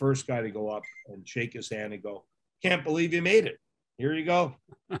was the first guy to go up and shake his hand and go, "Can't believe you made it. Here you go.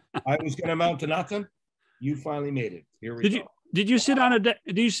 I was going to amount to nothing. You finally made it. Here we go." Did you sit on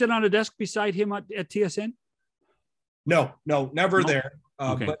a desk beside him at TSN? No, never No? there.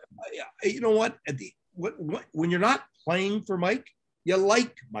 Okay. But you know what? When you're not playing for Mike, you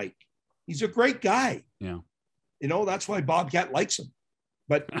like Mike. He's a great guy. Yeah. You know, that's why Bobcat likes him.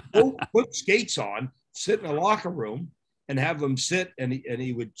 But go put skates on, sit in a locker room, and have him sit, and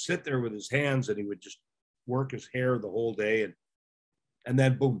he would sit there with his hands, and he would just work his hair the whole day, and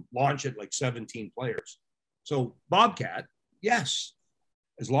then boom, launch it like 17 players. So Bobcat, yes,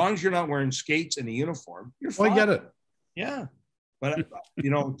 as long as you're not wearing skates and a uniform, you're fine. I get it. Yeah, but you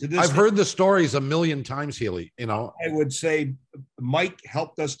know, to this, I've heard the stories a million times, Healy. You know, I would say Mike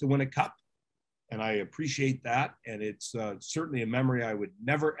helped us to win a cup, and I appreciate that. And it's certainly a memory I would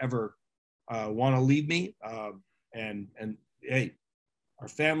never ever want to leave me. And hey, our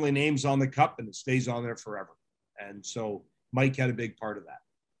family name's on the cup, and it stays on there forever. And so Mike had a big part of that.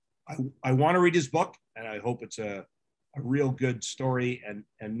 I want to read his book, and I hope it's a real good story,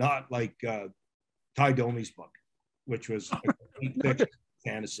 and not like Ty Domi's book, which was a complete fiction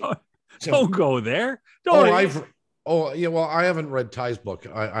fantasy. So, Don't go there. Well, I haven't read Ty's book.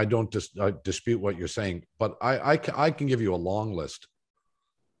 I don't dispute what you're saying, but I can give you a long list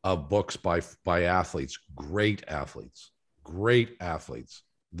of books by athletes, great athletes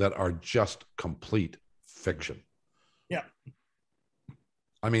that are just complete fiction. Yeah.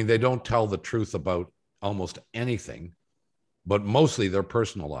 I mean, they don't tell the truth about almost anything, but mostly their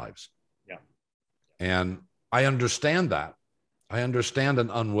personal lives. Yeah. And I understand that. I understand an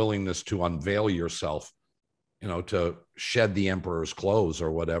unwillingness to unveil yourself, you know, to shed the emperor's clothes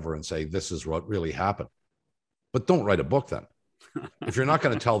or whatever and say, this is what really happened. But don't write a book then. If you're not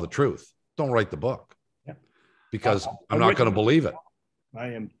going to tell the truth, don't write the book. Yeah. Because I'm not going to believe it.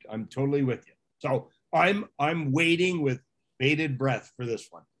 I'm totally with you. So I'm waiting with bated breath for this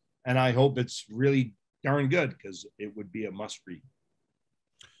one. And I hope it's really darn good, because it would be a must read.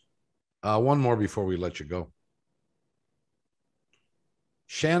 One more before we let you go.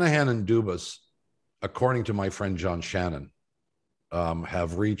 Shanahan and Dubas, according to my friend John Shannon,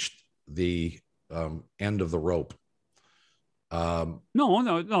 have reached the end of the rope. No.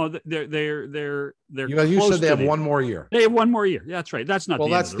 They're you said they have one more year. They have one more year. Yeah, that's right. That's not. Well,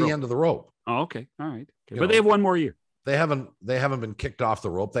 the that's end of the end of the rope. Oh, okay. All right. Okay. But they have one more year. They haven't been kicked off the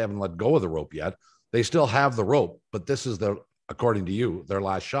rope. They haven't let go of the rope yet. They still have the rope, but this is according to you, their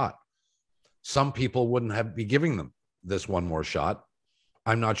last shot. Some people wouldn't be giving them this one more shot.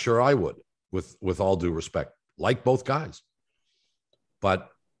 I'm not sure I would, with all due respect, like both guys. But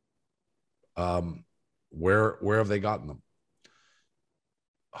where have they gotten them?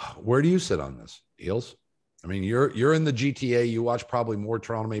 Where do you sit on this, Eels? I mean, you're in the GTA. You watch probably more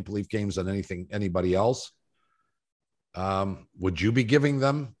Toronto Maple Leaf games than anybody else. Would you be giving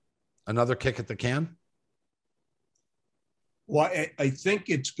them another kick at the can? Well, I think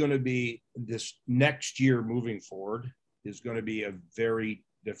it's going to be, this next year moving forward is going to be a very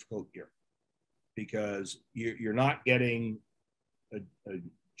difficult year, because you're not getting a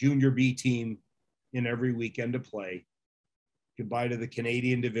junior B team in every weekend to play. Goodbye to the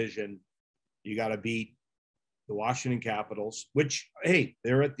Canadian division. You got to beat the Washington Capitals, which, hey,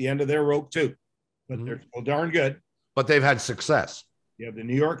 they're at the end of their rope too, but they're still darn good. But they've had success. You have the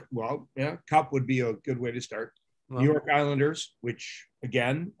New York, Cup would be a good way to start. New York Islanders, which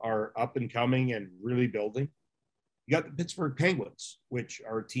again are up and coming and really building. You got the Pittsburgh Penguins, which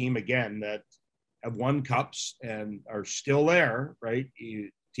are a team again that have won cups and are still there, right?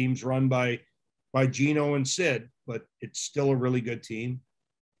 Teams run by Gino and Sid, but it's still a really good team.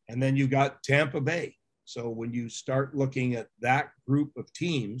 And then you got Tampa Bay. So when you start looking at that group of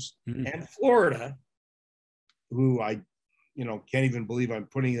teams, and Florida, who I can't even believe I'm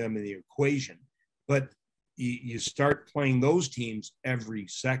putting them in the equation, but you start playing those teams every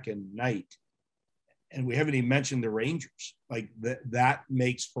second night. And we haven't even mentioned the Rangers. Like that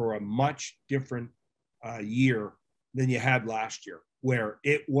makes for a much different year than you had last year, where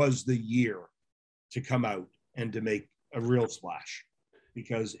it was the year to come out and to make a real splash,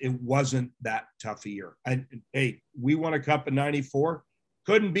 because it wasn't that tough a year. And hey, we won a cup in '94,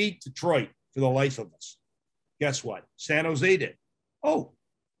 couldn't beat Detroit. for the life of us. Guess what? San Jose did. Oh,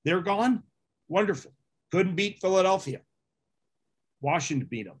 they're gone? Wonderful. Couldn't beat Philadelphia. Washington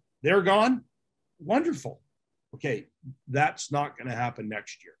beat them. They're gone? Wonderful. Okay, that's not going to happen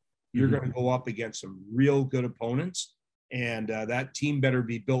next year. You're going to go up against some real good opponents, and that team better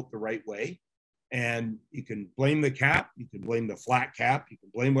be built the right way. And you can blame the cap, you can blame the flat cap, you can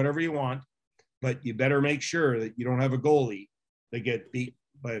blame whatever you want, but you better make sure that you don't have a goalie that get beat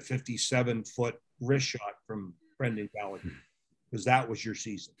by a 57-foot wrist shot from Brendan Gallagher, because that was your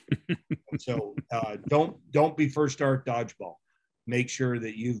season. So don't be first start dodgeball. Make sure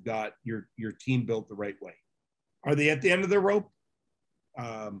that you've got your team built the right way. Are they at the end of the rope?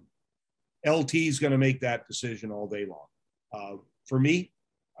 LT is going to make that decision all day long. For me,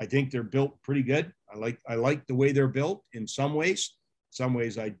 I think they're built pretty good. I like the way they're built in some ways. Some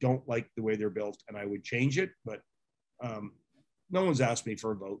ways I don't like the way they're built, and I would change it. But no one's asked me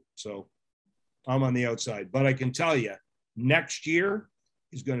for a vote, so I'm on the outside. But I can tell you, next year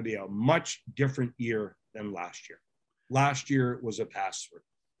is going to be a much different year than last year. Last year was a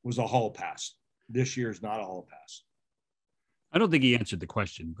hall pass. This year is not a hall pass. I don't think he answered the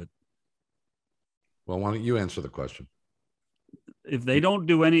question, but. Well, why don't you answer the question? If they don't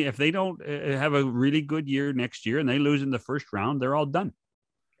have a really good year next year and they lose in the first round, they're all done.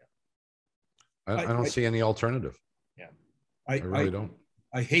 I don't see any alternative. Yeah. I really don't.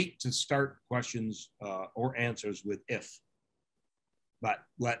 I hate to start questions or answers with if, but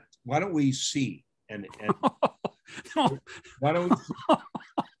why don't we see and why don't we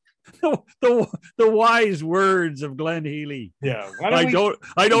the wise words of Glenn Healy. Yeah. I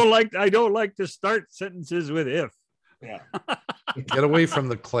don't like to start sentences with if. Yeah. Get away from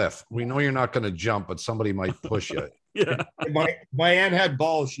the cliff. We know you're not going to jump, but somebody might push you. Yeah. If my aunt had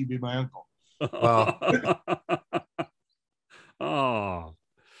balls, she'd be my uncle. Oh.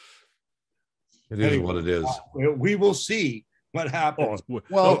 It is what it is. We will see what happens.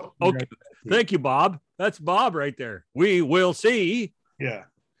 Well, okay. Thank you, Bob. That's Bob right there. We will see. Yeah.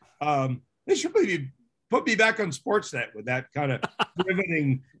 They should put me back on Sportsnet with that kind of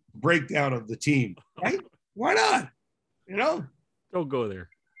riveting breakdown of the team, right? Why not? You know? Don't go there.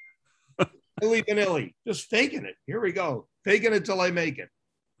 Illy vanilly. Just faking it. Here we go. Faking it till I make it.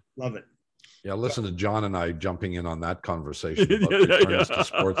 Love it. Yeah, listen to John and I jumping in on that conversation about returns to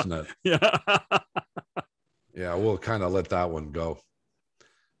Sportsnet. Yeah. Yeah, we'll kind of let that one go.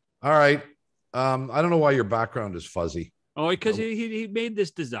 All right. I don't know why your background is fuzzy. Oh, because he made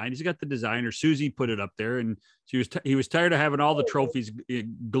this design. He's got the designer. Susie put it up there, and he was tired of having all the trophies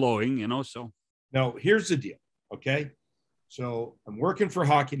glowing, you know. So now here's the deal. Okay, so I'm working for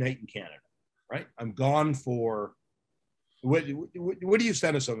Hockey Night in Canada, right? I'm gone for what do you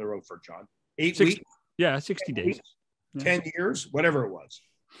send us on the road for, John? 8 weeks? Yeah, 60 days. 10 years, whatever it was.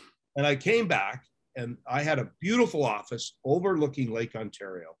 And I came back, and I had a beautiful office overlooking Lake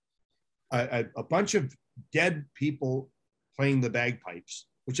Ontario. A bunch of dead people playing the bagpipes,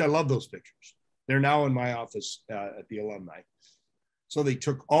 which I love those pictures. They're now in my office at the Alumni. So they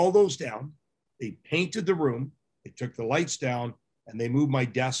took all those down. They painted the room. They took the lights down, and they moved my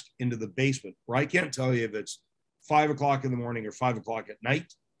desk into the basement, where I can't tell you if it's 5 o'clock in the morning or 5 o'clock at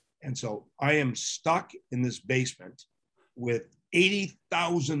night. And so I am stuck in this basement with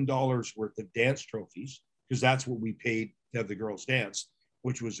 $80,000 worth of dance trophies, because that's what we paid to have the girls dance,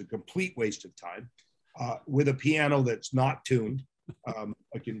 which was a complete waste of time, with a piano that's not tuned.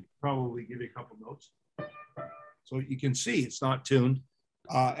 I can probably give you a couple notes. So you can see it's not tuned.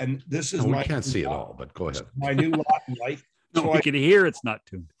 And this is we can't see it all, but go ahead. My new lot in life. No, so we can hear it's not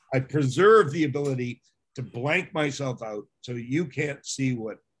tuned. I preserve the ability to blank myself out so you can't see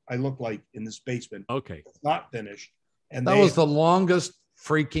what I look like in this basement. Okay. It's not finished. And that was the longest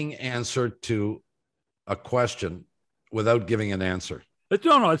freaking answer to a question without giving an answer.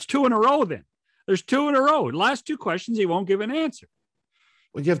 No, it's 2 in a row then. There's 2 in a row. The last 2 questions, he won't give an answer.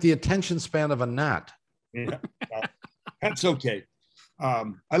 Well, you have the attention span of a gnat. Yeah, that's okay.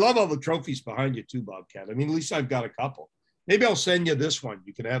 I love all the trophies behind you too, Bobcat. I mean, at least I've got a couple. Maybe I'll send you this one.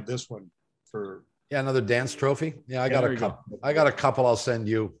 You can have this one for... Yeah, another dance trophy. Yeah, I got a couple. I got a couple I'll send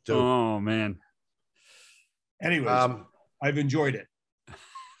you too. Oh, man. Anyways, I've enjoyed it.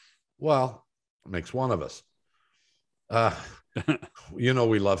 Well, it makes one of us. You know,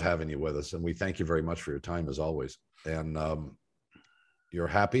 we love having you with us, and we thank you very much for your time as always. And you're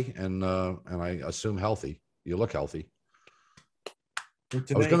happy, and I assume healthy. You look healthy. I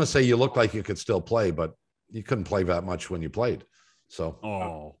was going to say you look like you could still play, but you couldn't play that much when you played.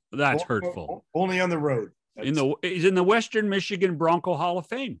 So, that's hurtful. Only on the road. He's in the Western Michigan Bronco Hall of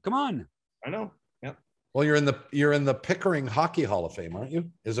Fame. Come on. I know. Yeah. Well, you're in the Pickering Hockey Hall of Fame, aren't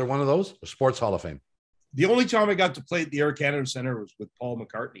you? Is there one of those? Or Sports Hall of Fame? The only time I got to play at the Air Canada Center was with Paul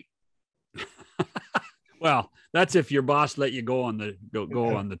McCartney. Well, that's if your boss let you go on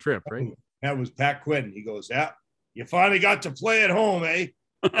the trip, right? That was Pat Quinn. He goes, "Yeah, you finally got to play at home, eh?"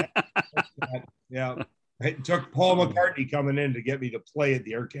 Yeah. It took Paul McCartney coming in to get me to play at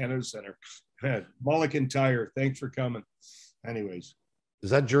the Air Canada Center. Mulligan Tire, thanks for coming. Anyways. Is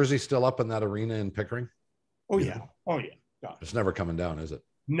that jersey still up in that arena in Pickering? Oh, yeah. Oh, yeah. God. It's never coming down, is it?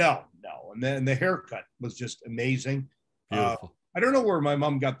 No. And then the haircut was just amazing. Beautiful. I don't know where my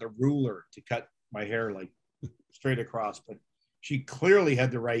mom got the ruler to cut my hair like straight across, but she clearly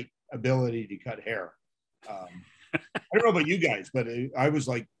had the right ability to cut hair. I don't know about you guys, but I was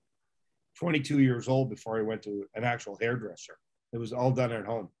like 22 years old before I went to an actual hairdresser. It was all done at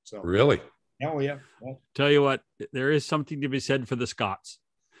home. So really? Oh, yeah. Tell you what, there is something to be said for the Scots.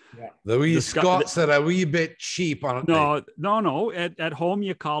 Yeah. The Scots are a wee bit cheap on it. No. At home,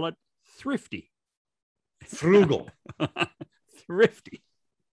 you call it thrifty. Frugal. Thrifty.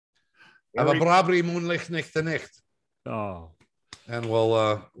 Have a bravery moonlicht nicht the nicht. Oh. And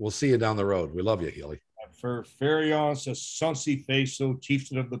we'll see you down the road. We love you, Healy. For very honest, a sunsy face, so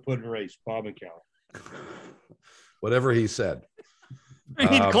chieftain of the pudding race, Bob McCall. Whatever he said. We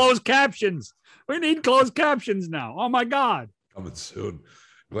need closed captions. We need closed captions now. Oh my God. Coming soon.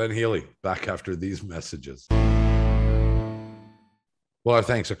 Glenn Healy back after these messages. Well, our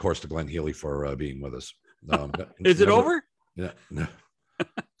thanks, of course, to Glenn Healy for being with us. Is it over? Yeah. No,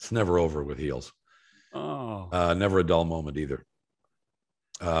 it's never over with Heels. Oh. Never a dull moment either.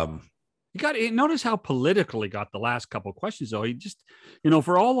 You got to notice how political he got the last couple of questions, though. He just,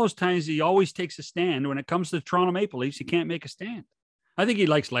 for all those times he always takes a stand. When it comes to the Toronto Maple Leafs, he can't make a stand. I think he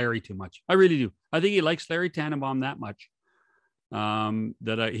likes Larry too much. I really do. I think he likes Larry Tannenbaum that much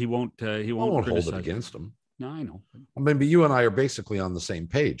that he won't hold it against him. No, I know. I mean, but you and I are basically on the same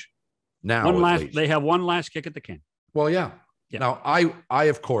page now. They have one last kick at the can. Well, yeah. Now, I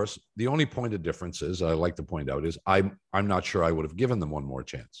of course, the only point of difference is I like to point out is I'm not sure I would have given them one more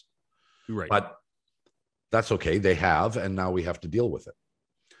chance. Right. But that's okay. They have, and now we have to deal with it.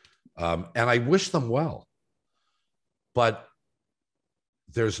 And I wish them well. But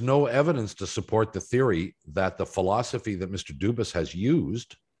there's no evidence to support the theory that the philosophy that Mr. Dubas has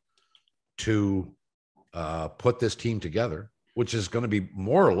used to put this team together, which is going to be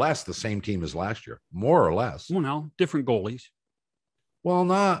more or less the same team as last year, more or less. Well, no, different goalies. Well,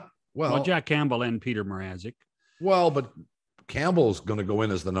 Jack Campbell and Peter Mrazek. Well, but Campbell's going to go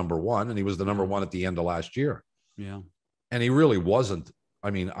in as the number one, and he was the number one at the end of last year. Yeah. And he really wasn't.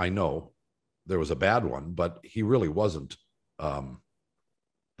 I mean, I know there was a bad one, but he really wasn't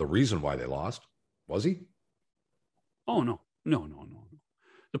the reason why they lost, was he? Oh, no.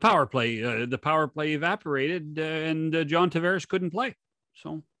 The power play evaporated, and John Tavares couldn't play.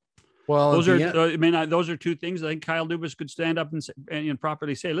 So, well, those are two things I think Kyle Dubas could stand up and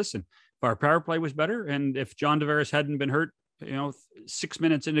properly say, listen, if our power play was better, and if John Tavares hadn't been hurt, 6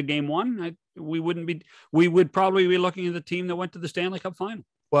 minutes into game one, we would probably be looking at the team that went to the Stanley Cup final.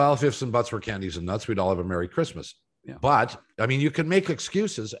 Well, if ifs and buts were candies and nuts, we'd all have a Merry Christmas. Yeah. But I mean, you can make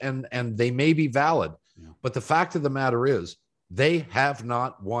excuses and they may be valid, but the fact of the matter is they have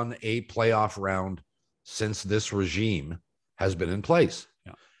not won a playoff round since this regime has been in place.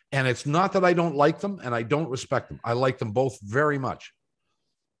 Yeah. And it's not that I don't like them and I don't respect them. I like them both very much,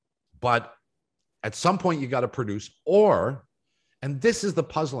 but at some point you got to produce, and this is the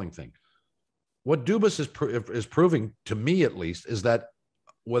puzzling thing. What Dubas is proving to me, at least, is that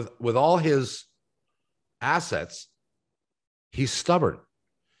with all his assets, he's stubborn.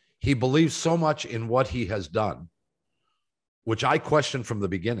 He believes so much in what he has done, which I questioned from the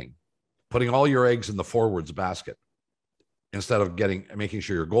beginning, putting all your eggs in the forwards basket instead of making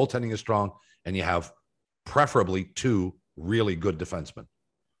sure your goaltending is strong and you have preferably two really good defensemen,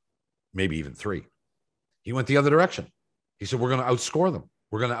 maybe even three. He went the other direction. He said, we're going to outscore them.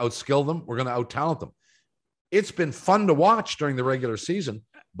 We're going to outskill them. We're going to out-talent them. It's been fun to watch during the regular season,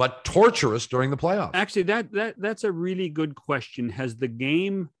 but torturous during the playoffs. Actually, that's a really good question. Has the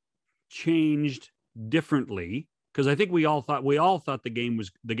game changed differently? Because I think we all thought the game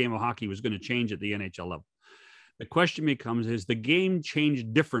of hockey was going to change at the NHL level. The question becomes, is the game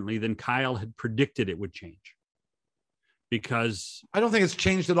changed differently than Kyle had predicted it would change? Because I don't think it's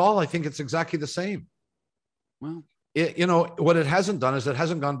changed at all. I think it's exactly the same. Well, what it hasn't done is it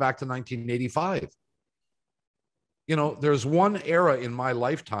hasn't gone back to 1985. There's one era in my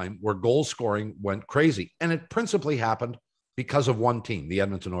lifetime where goal scoring went crazy, and it principally happened because of one team, the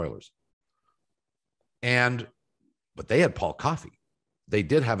Edmonton Oilers. But they had Paul Coffey. They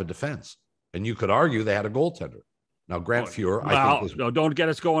did have a defense. And you could argue they had a goaltender. Now, Grant Fuhr, I think, is no, don't get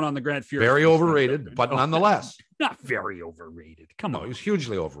us going on the Grant Fuhr. very overrated, but nonetheless. Not very overrated. Come on. He's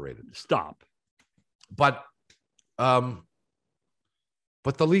hugely overrated. Stop. But the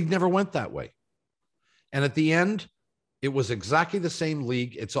league never went that way. And at the end, it was exactly the same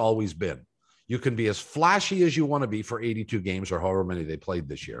league it's always been. You can be as flashy as you want to be for 82 games or however many they played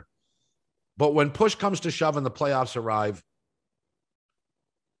this year. But when push comes to shove and the playoffs arrive,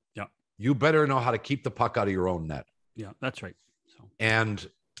 you better know how to keep the puck out of your own net. Yeah, that's right. So. And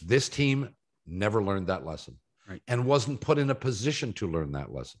this team never learned that lesson, right, and wasn't put in a position to learn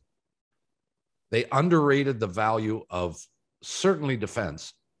that lesson. They underrated the value of certainly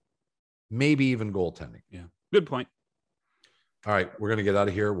defense, maybe even goaltending. Yeah, good point. All right, we're going to get out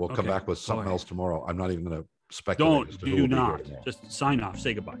of here. We'll come back with something else tomorrow. I'm not even going to speculate. Do not. Just sign off.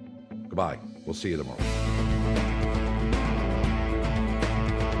 Say goodbye. Goodbye. We'll see you tomorrow.